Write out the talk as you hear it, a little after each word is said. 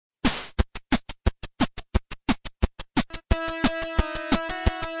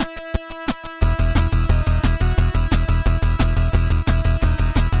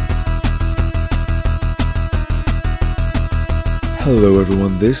Hello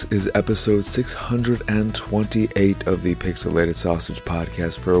everyone, this is episode 628 of the Pixelated Sausage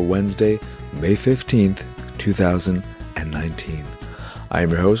Podcast for Wednesday, May 15th, 2019. I am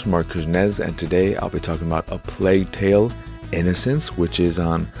your host, Mark Kuznez, and today I'll be talking about A Plague Tale: Innocence, which is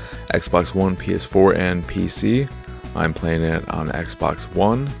on Xbox One, PS4, and PC. I'm playing it on Xbox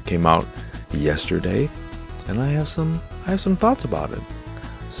One, came out yesterday, and I have some thoughts about it.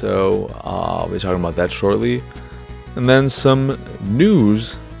 So I'll be talking about that shortly. And then some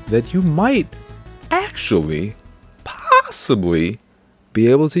news that you might actually, possibly,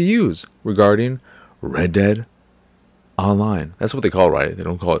 be able to use regarding Red Dead Online. That's what they call it, right? They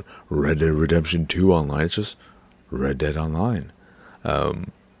don't call it Red Dead Redemption 2 Online. It's just Red Dead Online. There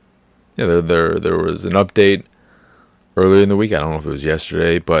was an update earlier in the week. I don't know if it was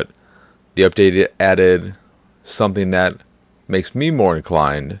yesterday, but the update added something that makes me more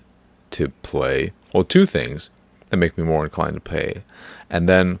inclined to play. Well, two things that make me more inclined to play. And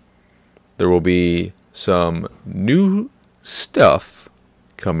then there will be some new stuff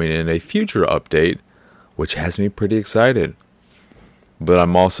coming in a future update, which has me pretty excited. But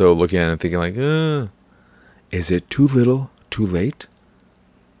I'm also looking at it and thinking like, is it too little, too late?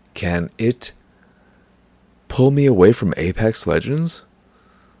 Can it pull me away from Apex Legends?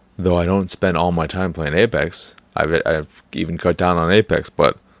 Though I don't spend all my time playing Apex. I've even cut down on Apex,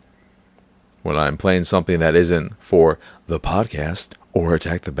 but when I'm playing something that isn't for the podcast or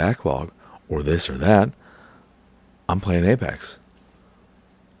Attack the Backlog or this or that, I'm playing Apex.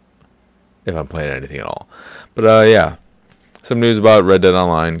 If I'm playing anything at all. But yeah, some news about Red Dead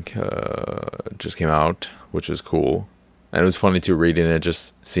Online just came out, which is cool. And it was funny too reading it,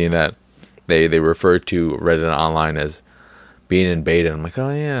 just seeing that they refer to Red Dead Online as being in beta. I'm like, oh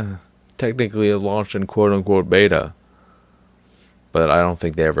yeah, technically it launched in quote unquote beta. But I don't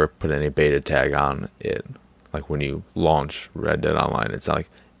think they ever put any beta tag on it. Like when you launch Red Dead Online, it's not like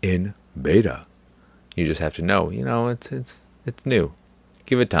in beta. You just have to know, it's new.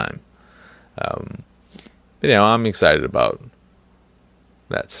 Give it time. But I'm excited about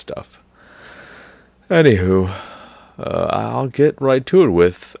that stuff. Anywho, I'll get right to it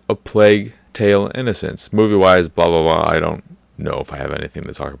with A Plague Tale: Innocence. Movie-wise, blah, blah, blah. I don't know if I have anything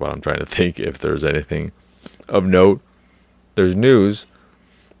to talk about. I'm trying to think if there's anything of note. There's news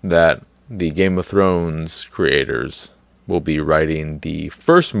that the Game of Thrones creators will be writing the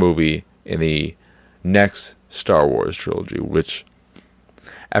first movie in the next Star Wars trilogy, which,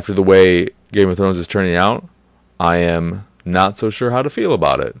 after the way Game of Thrones is turning out, I am not so sure how to feel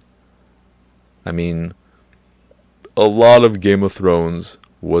about it. I mean, a lot of Game of Thrones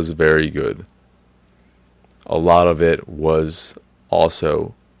was very good. A lot of it was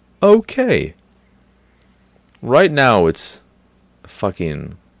also okay. Right now, it's a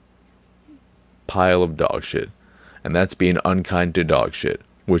fucking pile of dog shit. And that's being unkind to dog shit,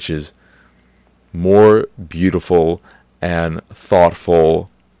 which is more beautiful and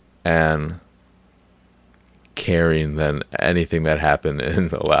thoughtful and caring than anything that happened in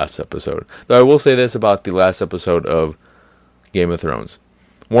the last episode. Though I will say this about the last episode of Game of Thrones.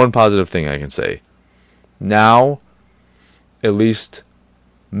 One positive thing I can say. Now, at least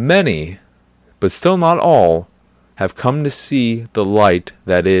many, but still not all, have come to see the light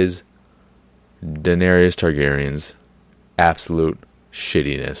that is Daenerys Targaryen's absolute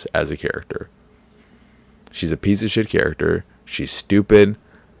shittiness as a character. She's a piece of shit character. She's stupid.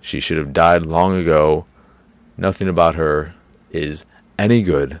 She should have died long ago. Nothing about her is any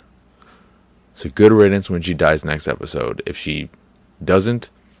good. So good riddance when she dies next episode. If she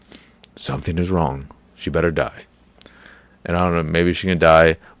doesn't, something is wrong. She better die. And I don't know, maybe she can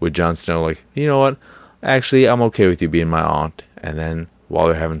die with Jon Snow like, you know what? Actually, I'm okay with you being my aunt. And then, while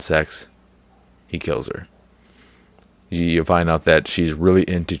they're having sex, he kills her. You find out that she's really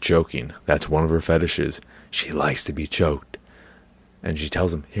into choking. That's one of her fetishes. She likes to be choked. And she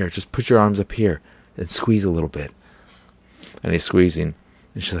tells him, here, just put your arms up here and squeeze a little bit. And he's squeezing.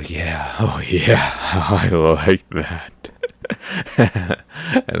 And she's like, yeah, oh yeah, I like that.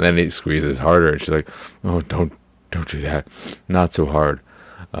 And then he squeezes harder. And she's like, oh, don't do that. Not so hard.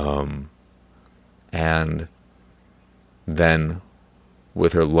 And then,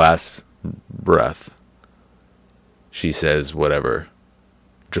 with her last breath, she says whatever,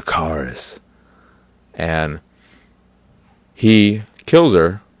 Dracarys. And he kills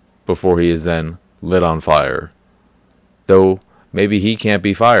her before he is then lit on fire. Though, maybe he can't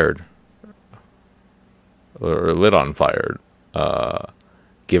be fired. Or lit on fire.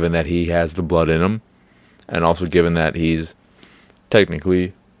 Given that he has the blood in him. And also given that he's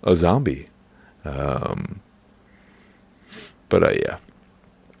technically a zombie. But yeah,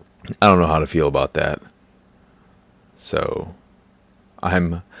 I don't know how to feel about that. So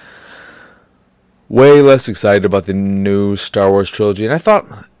I'm way less excited about the new Star Wars trilogy. And I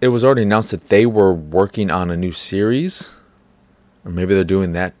thought it was already announced that they were working on a new series. Or maybe they're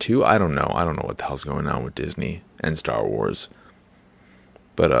doing that too. I don't know. I don't know what the hell's going on with Disney and Star Wars.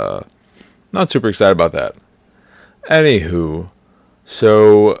 But not super excited about that. Anywho,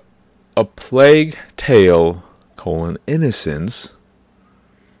 so A Plague Tale, Innocence.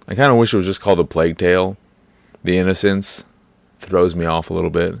 I kind of wish it was just called A Plague Tale. The Innocence throws me off a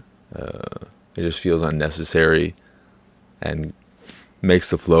little bit. It just feels unnecessary and makes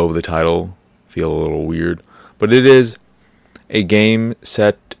the flow of the title feel a little weird. But it is a game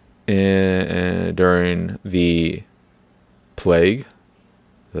set during the plague,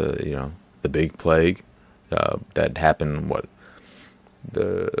 the big plague that happened,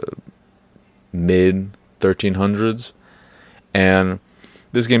 the mid 1300s. And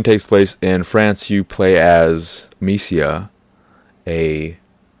this game takes place in France. You play as Amicia, a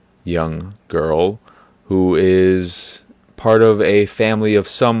young girl who is part of a family of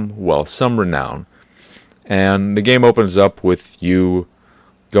some renown. And the game opens up with you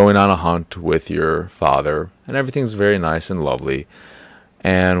going on a hunt with your father, and everything's very nice and lovely.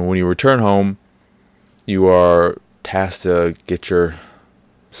 And when you return home, you are tasked to get your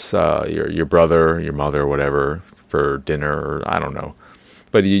brother, your mother, whatever, for dinner, or I don't know.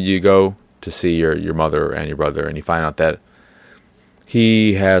 But you go to see your mother and your brother, and you find out that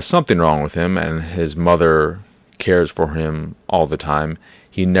he has something wrong with him, and his mother cares for him all the time.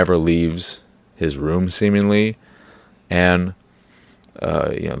 He never leaves his room, seemingly. And,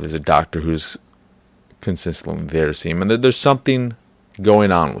 there's a doctor who's consistently there to see him. And there's something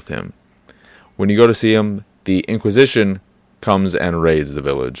going on with him. When you go to see him, the Inquisition comes and raids the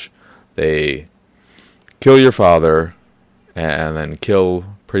village. They kill your father, and then kill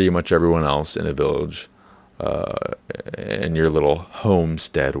pretty much everyone else in the village. In your little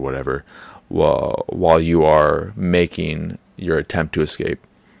homestead, whatever, while you are making your attempt to escape.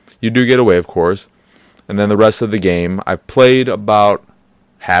 You do get away, of course, and then the rest of the game, I've played about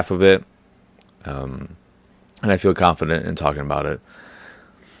half of it, and I feel confident in talking about it.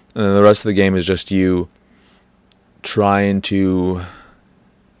 And then the rest of the game is just you trying to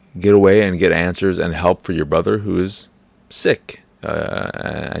get away and get answers and help for your brother who is sick,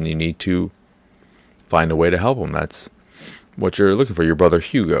 and you need to find a way to help him. That's what you're looking for. Your brother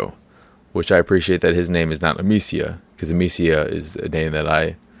Hugo, which I appreciate that his name is not Amicia, because Amicia is a name that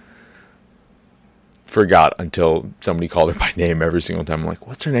I forgot until somebody called her by name every single time. I'm like,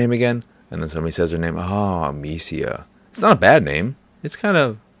 what's her name again? And then somebody says her name. Oh, Amicia. It's not a bad name. It's kind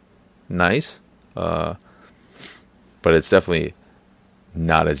of nice, but it's definitely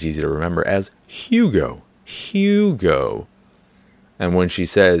not as easy to remember as Hugo. Hugo. And when she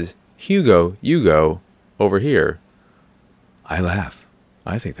says, Hugo, you go over here, I laugh.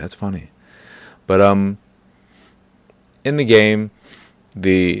 I think that's funny. But in the game,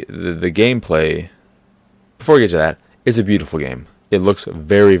 the gameplay, before we get to that, is a beautiful game. It looks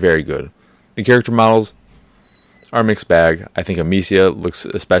very, very good. The character models are a mixed bag. I think Amicia looks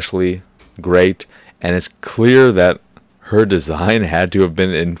especially great, and it's clear that her design had to have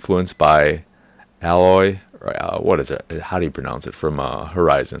been influenced by Aloy. What is it? How do you pronounce it? From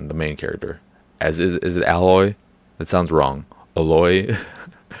Horizon, the main character. Is it Aloy? That sounds wrong. Aloy?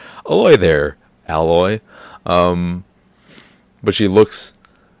 Aloy there. Aloy. But she looks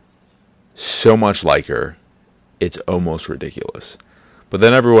so much like her. It's almost ridiculous. But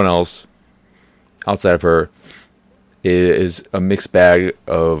then everyone else, outside of her, is a mixed bag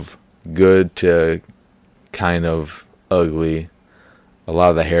of good to kind of ugly. A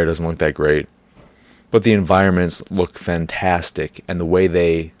lot of the hair doesn't look that great. But the environments look fantastic, and the way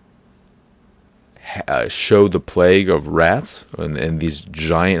they show the plague of rats and these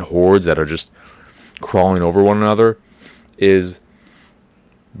giant hordes that are just crawling over one another is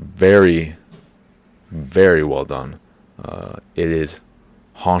very, very well done. It is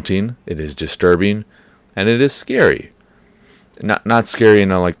haunting, it is disturbing, and it is scary. Not scary,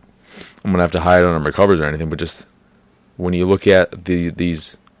 like I'm gonna have to hide under my covers or anything, but just when you look at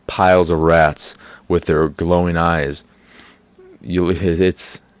these piles of rats with their glowing eyes,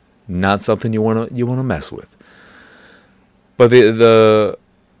 it's not something you want to mess with. But the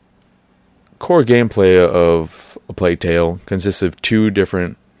core gameplay of A Plague Tale consists of two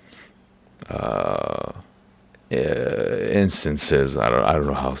different instances. I don't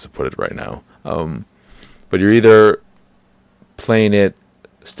know how else to put it right now. But you're either playing it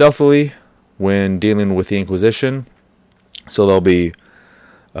stealthily when dealing with the Inquisition, so they'll be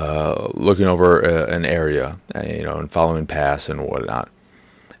looking over an area, and following paths and whatnot.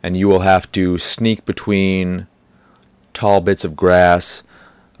 And you will have to sneak between tall bits of grass,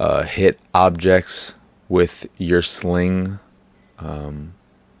 hit objects with your sling.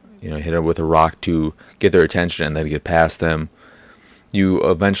 Hit it with a rock to get their attention and then get past them. You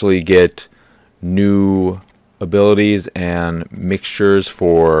eventually get new abilities and mixtures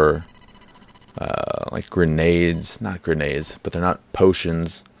for like grenades. Not grenades, but they're not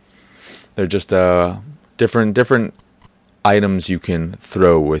potions. They're just different items you can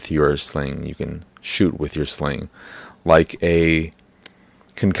throw with your sling. You can shoot with your sling. Like a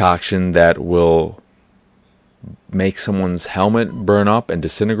concoction that will make someone's helmet burn up and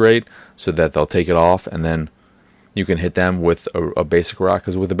disintegrate so that they'll take it off, and then you can hit them with a basic rock,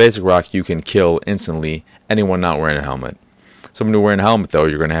 because with a basic rock you can kill instantly anyone not wearing a helmet. Someone who wearing a helmet, though,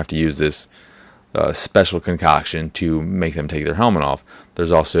 you're going to have to use this special concoction to make them take their helmet off.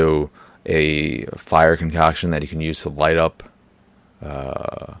 There's also a fire concoction that you can use to light up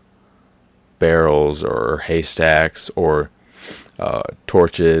barrels or haystacks or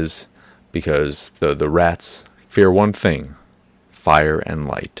torches, because the rats fear one thing: fire and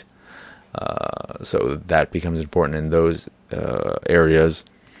light. So that becomes important in those areas.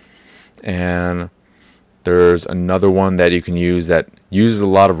 And there's another one that you can use that uses a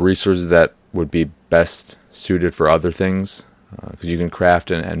lot of resources that would be best suited for other things, because you can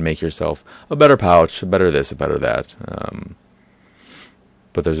craft and make yourself a better pouch, a better this, a better that.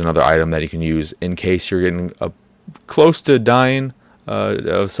 But there's another item that you can use in case you're getting close to dying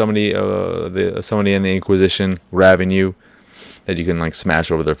of somebody in the Inquisition grabbing you, that you can like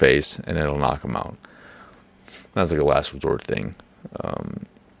smash over their face and it'll knock them out. That's like a last resort thing,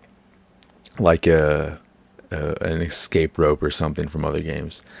 like an escape rope or something from other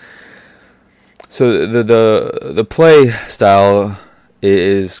games. So the play style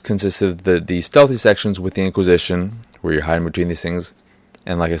consists of the stealthy sections with the Inquisition, where you're hiding between these things,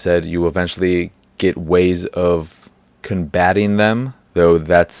 and like I said, you eventually get ways of combating them, though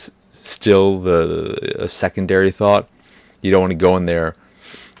that's still a secondary thought. You don't want to go in there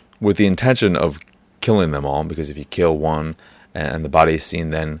with the intention of killing them all, because if you kill one and the body is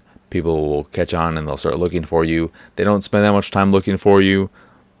seen, then people will catch on and they'll start looking for you. They don't spend that much time looking for you,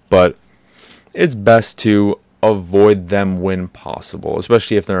 but it's best to avoid them when possible,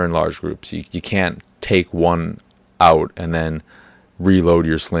 especially if they're in large groups. You can't take one out and then reload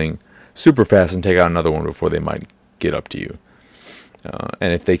your sling super fast and take out another one before they might get up to you.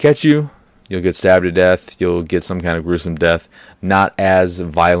 And if they catch you, you'll get stabbed to death. You'll get some kind of gruesome death. Not as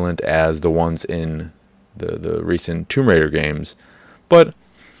violent as the ones in the recent Tomb Raider games, but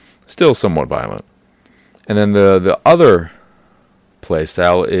still somewhat violent. And then the other play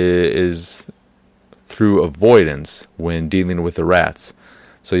style is through avoidance when dealing with the rats.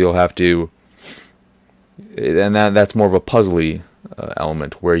 So you'll have to, and that's more of a puzzly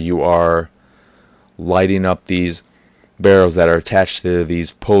element, where you are lighting up these barrels that are attached to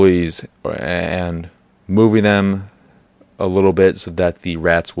these pulleys and moving them a little bit so that the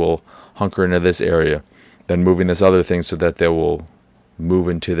rats will hunker into this area, then moving this other thing so that they will move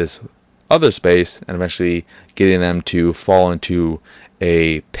into this other space, and eventually getting them to fall into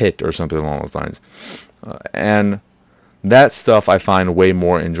a pit or something along those lines. And that stuff I find way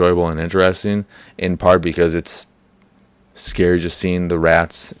more enjoyable and interesting, in part because it's scary just seeing the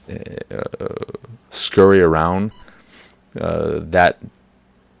rats scurry around. That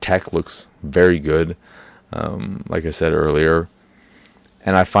tech looks very good, like I said earlier,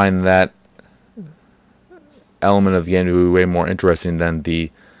 and I find that element of the game to be way more interesting than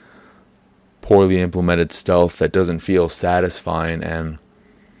the poorly implemented stealth that doesn't feel satisfying and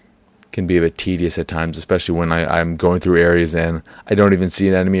can be a bit tedious at times, especially when I'm going through areas and I don't even see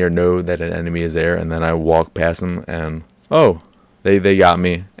an enemy or know that an enemy is there, and then I walk past them and they got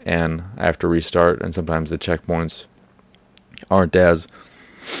me, and I have to restart, and sometimes the checkpoints aren't as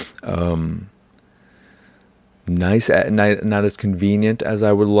nice, not as convenient as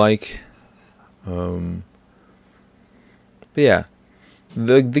I would like. But yeah,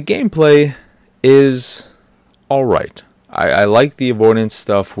 the gameplay is alright. I like the avoidance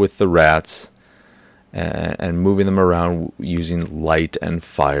stuff with the rats and moving them around using light and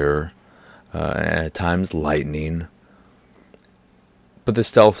fire, and at times lightning. But the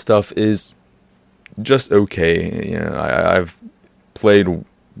stealth stuff is just okay. You know, I've played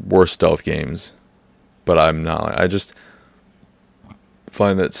worse stealth games, but I'm not. I just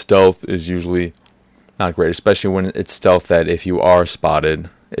find that stealth is usually not great, especially when it's stealth that if you are spotted,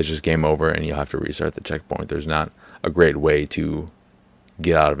 it's just game over and you'll have to restart the checkpoint. There's not a great way to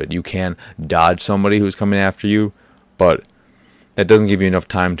get out of it. You can dodge somebody who's coming after you, but that doesn't give you enough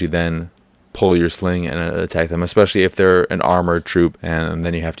time to then pull your sling and attack them, especially if they're an armored troop, and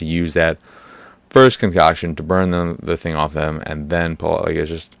then you have to use that first concoction to burn the thing off them and then pull out. Like, it's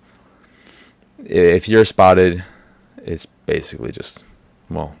just, if you're spotted, it's basically just,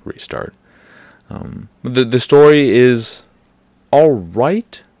 well, restart. The story is all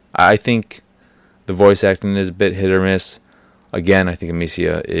right. I think the voice acting is a bit hit or miss. Again, I think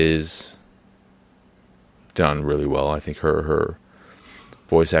Amicia is done really well. I think her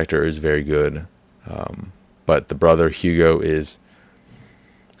voice actor is very good. But the brother, Hugo, is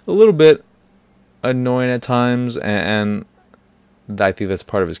a little bit annoying at times, and I think that's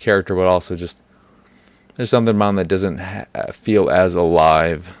part of his character, but also just there's something about him that doesn't feel as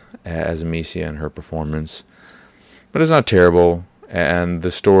alive as Amicia and her performance. But it's not terrible, and the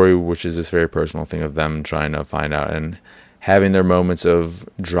story, which is this very personal thing of them trying to find out and having their moments of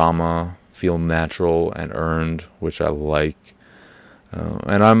drama feel natural and earned, which I like.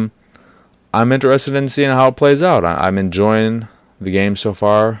 And I'm interested in seeing how it plays out. I'm enjoying the game so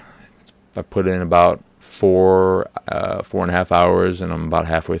far. I put in about 4.5 hours, and I'm about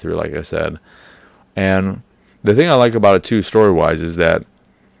halfway through, like I said. And the thing I like about it too, story-wise, is that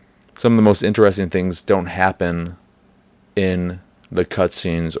some of the most interesting things don't happen in the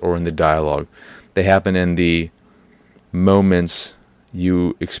cutscenes or in the dialogue. They happen in the moments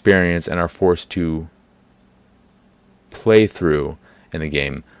you experience and are forced to play through in the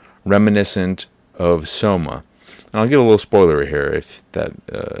game, reminiscent of Soma. And I'll get a little spoiler here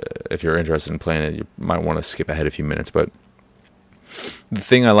if you're interested in playing it, you might want to skip ahead a few minutes. But the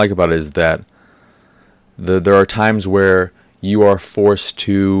thing I like about it is that there are times where you are forced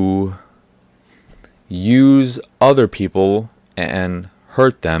to use other people and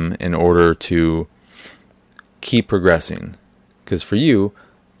hurt them in order to keep progressing. Because for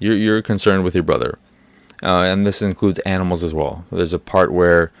you're concerned with your brother. And this includes animals as well. There's a part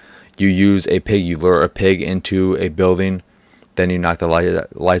where you use a pig, you lure a pig into a building, then you knock the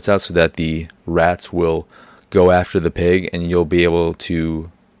lights out so that the rats will go after the pig, and you'll be able to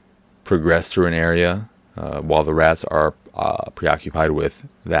progress through an area while the rats are preoccupied with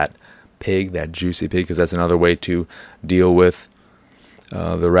that pig, that juicy pig, because that's another way to deal with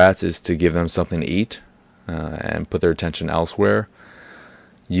the rats, is to give them something to eat and put their attention elsewhere.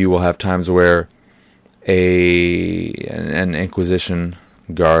 You will have times where an Inquisition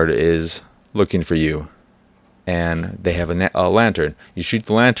guard is looking for you, and they have a lantern. You shoot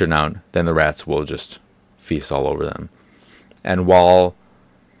the lantern out, then the rats will just feast all over them. And while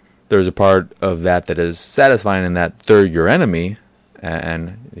there's a part of that is satisfying in that they're your enemy,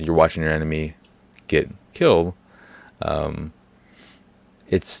 and you're watching your enemy get killed,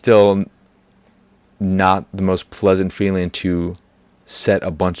 it's still not the most pleasant feeling to set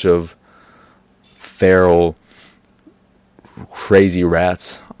a bunch of feral, crazy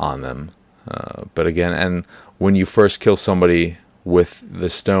rats on them. But again, and when you first kill somebody with the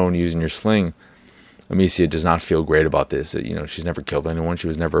stone using your sling, Amicia does not feel great about this. She's never killed anyone. She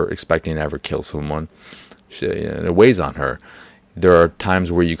was never expecting to ever kill someone. It weighs on her. There are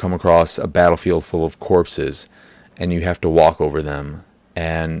times where you come across a battlefield full of corpses, and you have to walk over them.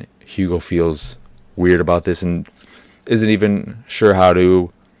 And Hugo feels weird about this and isn't even sure how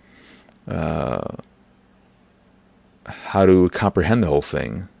to comprehend the whole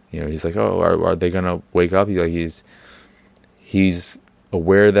thing. He's like, oh, are they gonna wake up? He's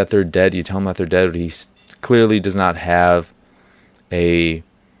aware that they're dead. You tell him that they're dead, but he clearly does not have a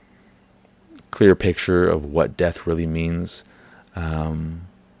clear picture of what death really means.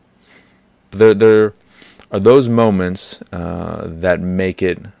 There are those moments that make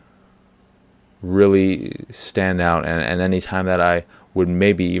it really stand out, and any time that I would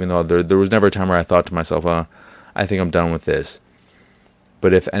maybe, even though there was never a time where I thought to myself, I think I'm done with this.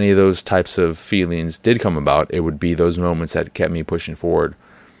 But if any of those types of feelings did come about, it would be those moments that kept me pushing forward.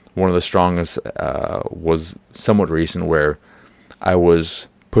 One of the strongest was somewhat recent, where I was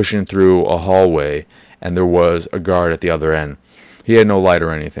pushing through a hallway and there was a guard at the other end. He had no light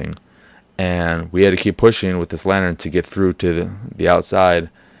or anything, and we had to keep pushing with this lantern to get through to the outside.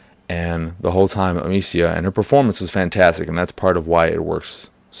 And the whole time, Amicia, and her performance was fantastic, and that's part of why it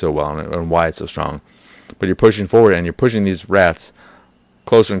works so well and why it's so strong. But you're pushing forward, and you're pushing these rats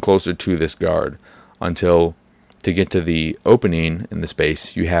closer and closer to this guard until, to get to the opening in the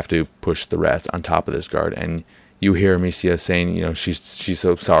space, you have to push the rats on top of this guard. And you hear Amicia saying, she's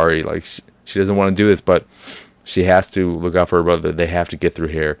so sorry, like she doesn't want to do this, but she has to look out for her brother. They have to get through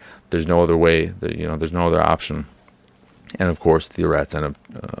here. There's no other way. There's no other option. And of course, the rats end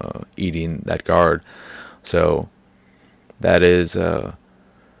up eating that guard. So that is a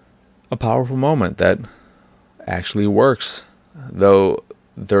powerful moment that actually works. Though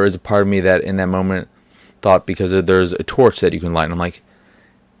there is a part of me that in that moment thought, because there's a torch that you can light, and I'm like,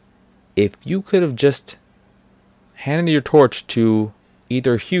 if you could have just handed your torch to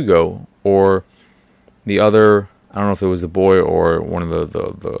either Hugo or the other, I don't know if it was the boy or one of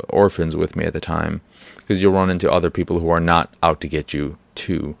the orphans with me at the time, because you'll run into other people who are not out to get you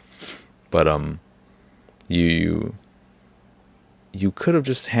too. But you could have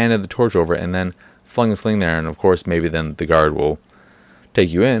just handed the torch over and then flung a sling there, and of course maybe then the guard will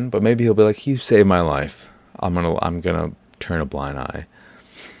take you in, but maybe he'll be like, "You saved my life. I'm gonna turn a blind eye."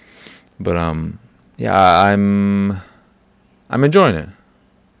 But yeah, I'm enjoying it.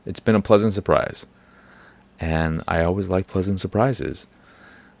 It's been a pleasant surprise, and I always like pleasant surprises.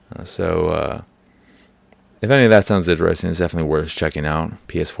 So if any of that sounds interesting, it's definitely worth checking out.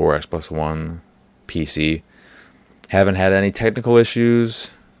 PS4, Xbox One, PC. Haven't had any technical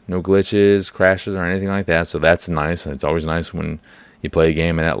issues, no glitches, crashes, or anything like that, so that's nice. It's always nice when you play a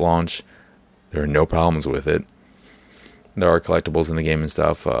game and at launch there are no problems with it. There are collectibles in the game and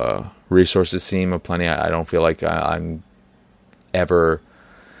stuff. Resources seem aplenty. I don't feel like I'm ever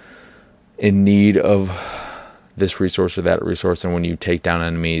in need of this resource or that resource, and when you take down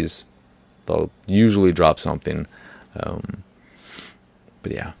enemies, they'll usually drop something.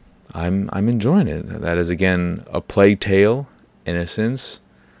 But yeah, I'm enjoying it. That is, again, A Plague Tale, Innocence.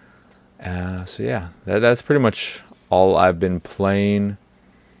 So yeah, that's pretty much all I've been playing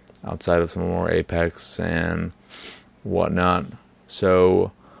outside of some more Apex and whatnot.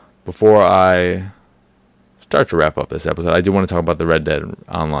 So before I start to wrap up this episode, I do want to talk about the Red Dead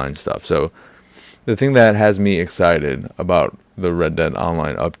Online stuff. So the thing that has me excited about the Red Dead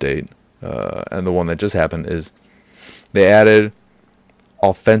Online update, and the one that just happened, is they added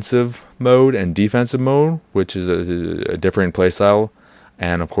offensive mode and defensive mode, which is a different playstyle.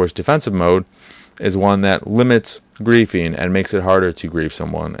 And of course, defensive mode is one that limits griefing and makes it harder to grief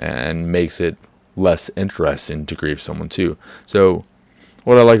someone and makes it less interesting to grief someone too. So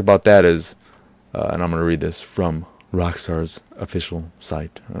what I like about that is, and I'm going to read this from Rockstar's official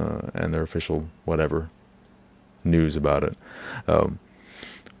site and their official whatever news about it.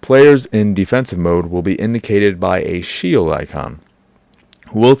 Players in defensive mode will be indicated by a shield icon.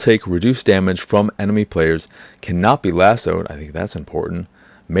 Will take reduced damage from enemy players, cannot be lassoed, I think that's important,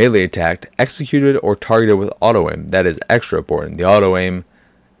 melee attacked, executed, or targeted with auto-aim. That is extra important. The auto-aim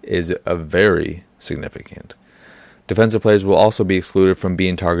is very significant. Defensive players will also be excluded from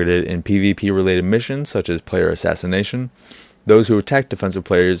being targeted in PvP-related missions, such as player assassination. Those who attack defensive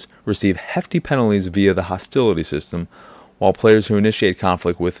players receive hefty penalties via the hostility system, while players who initiate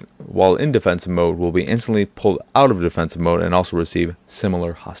conflict while in defensive mode will be instantly pulled out of defensive mode and also receive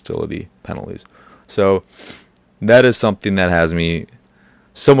similar hostility penalties. So that is something that has me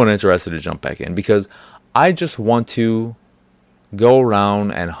somewhat interested to jump back in, because I just want to go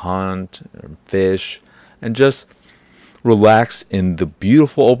around and hunt and fish and just relax in the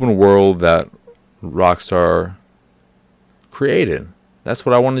beautiful open world that Rockstar created. That's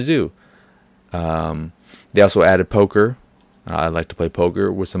what I want to do. They also added poker. I'd like to play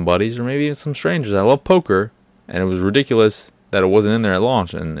poker with some buddies or maybe even some strangers. I love poker, and it was ridiculous that it wasn't in there at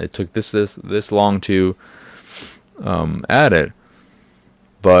launch, and it took this long to add it.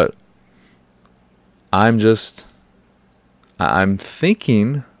 But I'm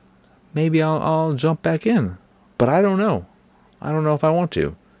thinking maybe I'll jump back in, but I don't know. I don't know if I want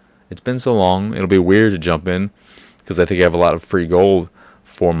to. It's been so long. It'll be weird to jump in because I think I have a lot of free gold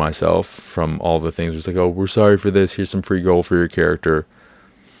for myself from all the things. It's like, oh, we're sorry for this. Here's some free gold for your character.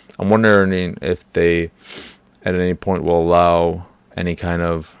 I'm wondering if they at any point will allow any kind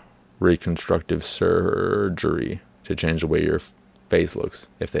of reconstructive surgery to change the way your face looks.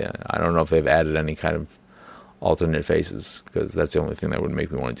 I don't know if they've added any kind of alternate faces, because that's the only thing that would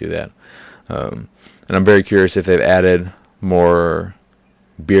make me want to do that. And I'm very curious if they've added more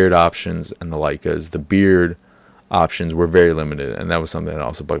beard options and the like, because the beard options were very limited, and that was something that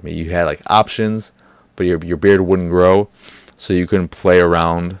also bugged me. You had like options, but your beard wouldn't grow, so you couldn't play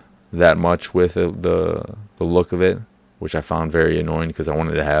around that much with the look of it, which I found very annoying because I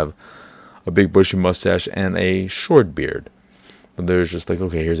wanted to have a big bushy mustache and a short beard. But there's just like,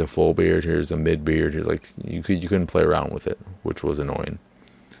 okay, here's a full beard, here's a mid beard, here's like you couldn't play around with it, which was annoying.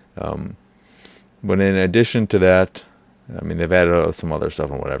 But in addition to that, I mean, they've added some other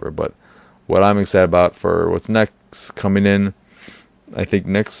stuff and whatever, but what I'm excited about for what's next, coming in, I think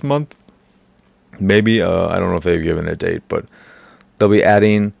next month, maybe, I don't know if they've given a date, but they'll be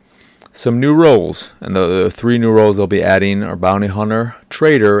adding some new roles, and the 3 new roles they'll be adding are Bounty Hunter,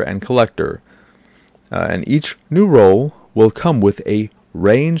 Trader, and Collector. And each new role will come with a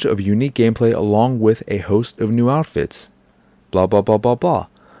range of unique gameplay along with a host of new outfits. Blah, blah, blah, blah, blah.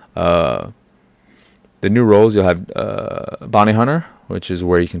 the new roles, you'll have Bounty Hunter, which is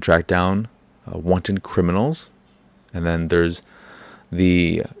where you can track down wanted criminals. And then there's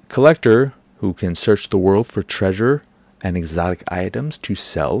the Collector, who can search the world for treasure and exotic items to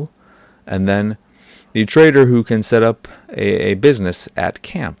sell. And then the Trader, who can set up a business at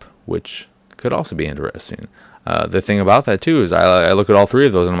camp, which could also be interesting. The thing about that, too, is I look at all three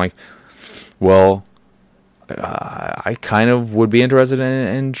of those and I'm like, well, I kind of would be interested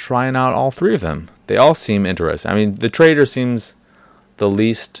in trying out all three of them. They all seem interesting. I mean, the Trader seems the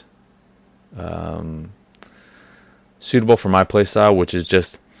least suitable for my playstyle, which is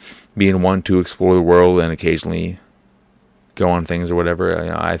just being one to explore the world and occasionally go on things or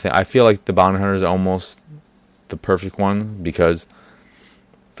whatever. I feel like the Bounty Hunter is almost the perfect one, because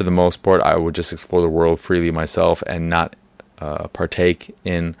for the most part I would just explore the world freely myself and not partake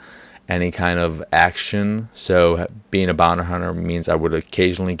in any kind of action. So being a Bounty Hunter means I would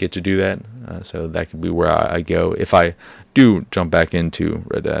occasionally get to do that. So that could be where I go if I do jump back into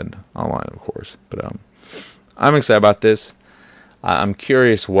Red Dead Online, of course. But I'm excited about this. I'm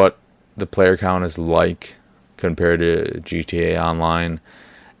curious what the player count is like compared to GTA Online,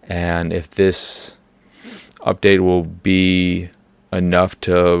 and if this update will be enough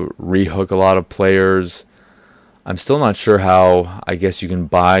to rehook a lot of players. I'm still not sure how. I guess you can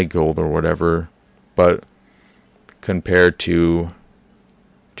buy gold or whatever, but compared to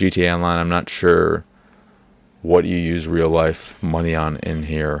GTA Online, I'm not sure what you use real life money on in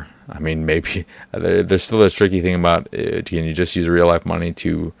here. I mean, maybe there's still a tricky thing about it. Can you just use real life money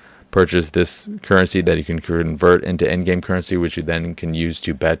to purchase this currency that you can convert into in-game currency, which you then can use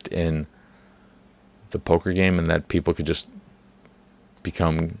to bet in the poker game, and that people could just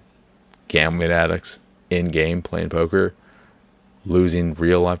become gambling addicts in-game playing poker, losing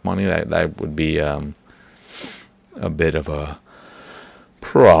real life money? That would be a bit of a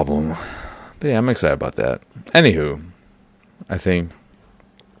problem. But yeah, I'm excited about that. Anywho, I think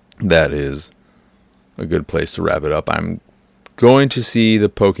that is a good place to wrap it up. I'm going to see the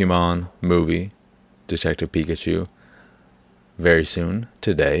Pokemon movie, Detective Pikachu, very soon,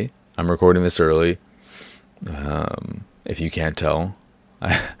 today. I'm recording this early. If you can't tell,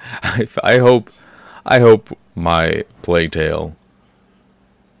 I hope my Plague Tale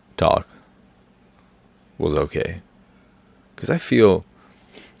talk was okay, because I feel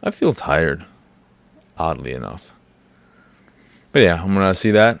tired, oddly enough. But yeah, I'm gonna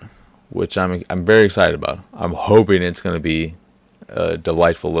see that, which I'm very excited about. I'm hoping it's gonna be a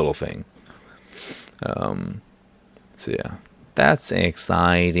delightful little thing. So yeah, that's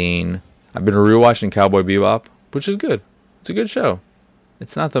exciting. I've been rewatching Cowboy Bebop, which is good. It's a good show.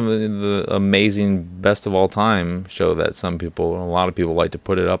 It's not the amazing best of all time show that a lot of people like to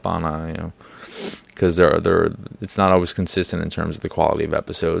put it up on, because it's not always consistent in terms of the quality of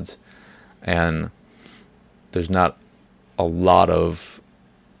episodes, and there's not a lot of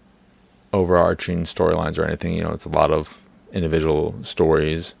overarching storylines or anything. It's a lot of individual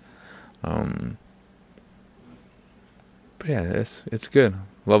stories. But yeah, it's good.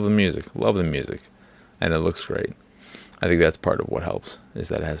 Love the music, and it looks great. I think that's part of what helps, is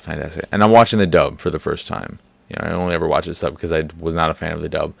that it has fantastic. And I'm watching the dub for the first time. I only ever watched the sub because I was not a fan of the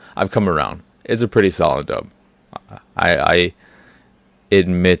dub. I've come around. It's a pretty solid dub. I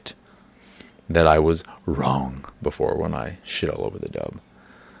admit that I was wrong before when I shit all over the dub.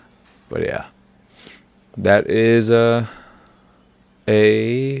 But yeah, that is a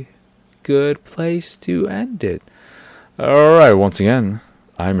good place to end it. All right, once again,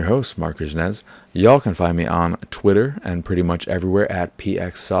 I'm your host, Mark Riznes. Y'all can find me on Twitter and pretty much everywhere at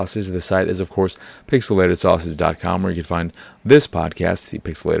PX Sausage. The site is, of course, pixelatedsausage.com, where you can find this podcast, the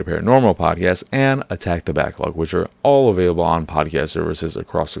Pixelated Paranormal Podcast, and Attack the Backlog, which are all available on podcast services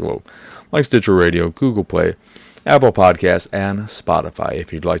across the globe, like Stitcher Radio, Google Play, Apple Podcasts, and Spotify.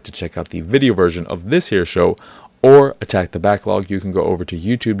 If you'd like to check out the video version of this here show or Attack the Backlog, you can go over to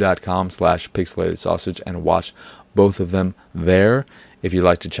youtube.com/pixelatedsausage and watch both of them there. If you'd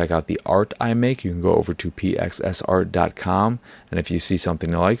like to check out the art I make, you can go over to pxsart.com, and if you see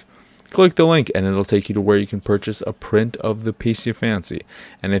something you like, click the link and it'll take you to where you can purchase a print of the piece you fancy.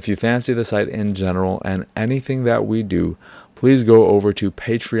 And if you fancy the site in general and anything that we do, please go over to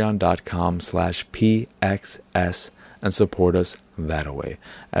patreon.com/pxs and support us that way.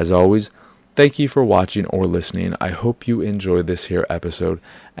 As always, thank you for watching or listening. I hope you enjoyed this here episode,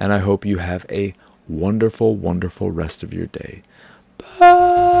 and I hope you have a wonderful, wonderful rest of your day.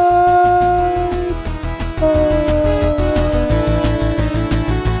 Bye.